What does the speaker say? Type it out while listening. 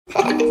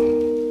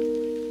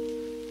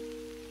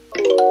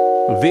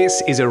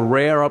This is a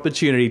rare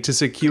opportunity to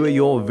secure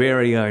your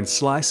very own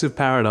slice of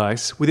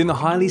paradise within the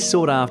highly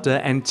sought after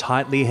and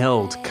tightly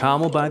held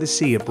Carmel by the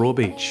Sea at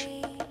Broadbeach.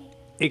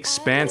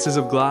 Expanses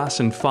of glass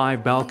and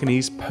 5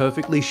 balconies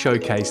perfectly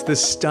showcase the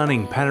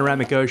stunning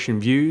panoramic ocean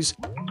views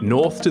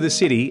north to the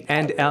city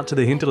and out to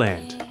the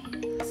hinterland.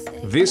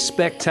 This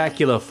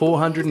spectacular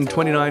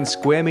 429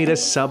 square metre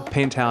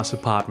sub-penthouse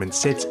apartment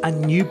sets a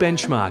new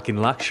benchmark in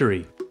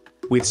luxury,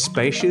 with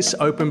spacious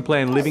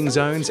open-plan living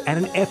zones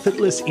and an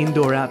effortless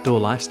indoor-outdoor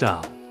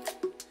lifestyle.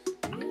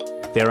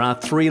 There are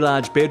 3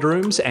 large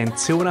bedrooms and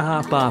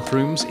 2.5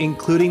 bathrooms,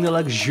 including the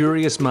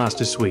luxurious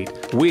master suite,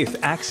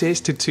 with access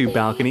to 2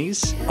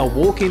 balconies, a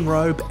walk-in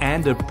robe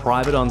and a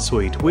private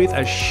ensuite with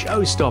a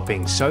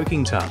show-stopping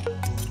soaking tub.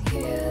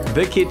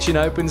 The kitchen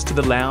opens to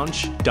the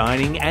lounge,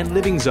 dining and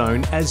living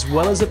zone as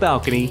well as a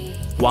balcony,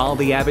 while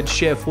the avid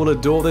chef will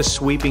adore the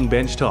sweeping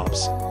bench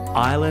tops,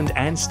 island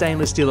and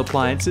stainless steel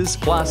appliances,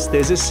 plus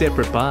there's a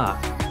separate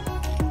bar.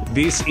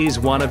 This is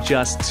one of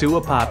just 2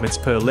 apartments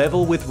per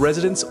level, with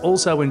residents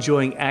also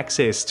enjoying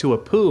access to a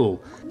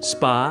pool,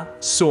 spa,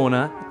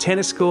 sauna,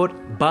 tennis court,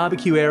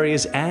 barbecue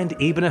areas and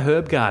even a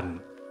herb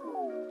garden.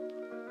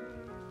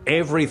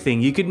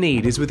 Everything you could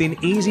need is within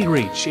easy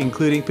reach,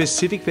 including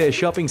Pacific Fair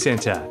Shopping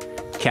Centre,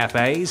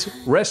 cafes,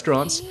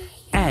 restaurants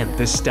and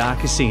the Star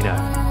Casino.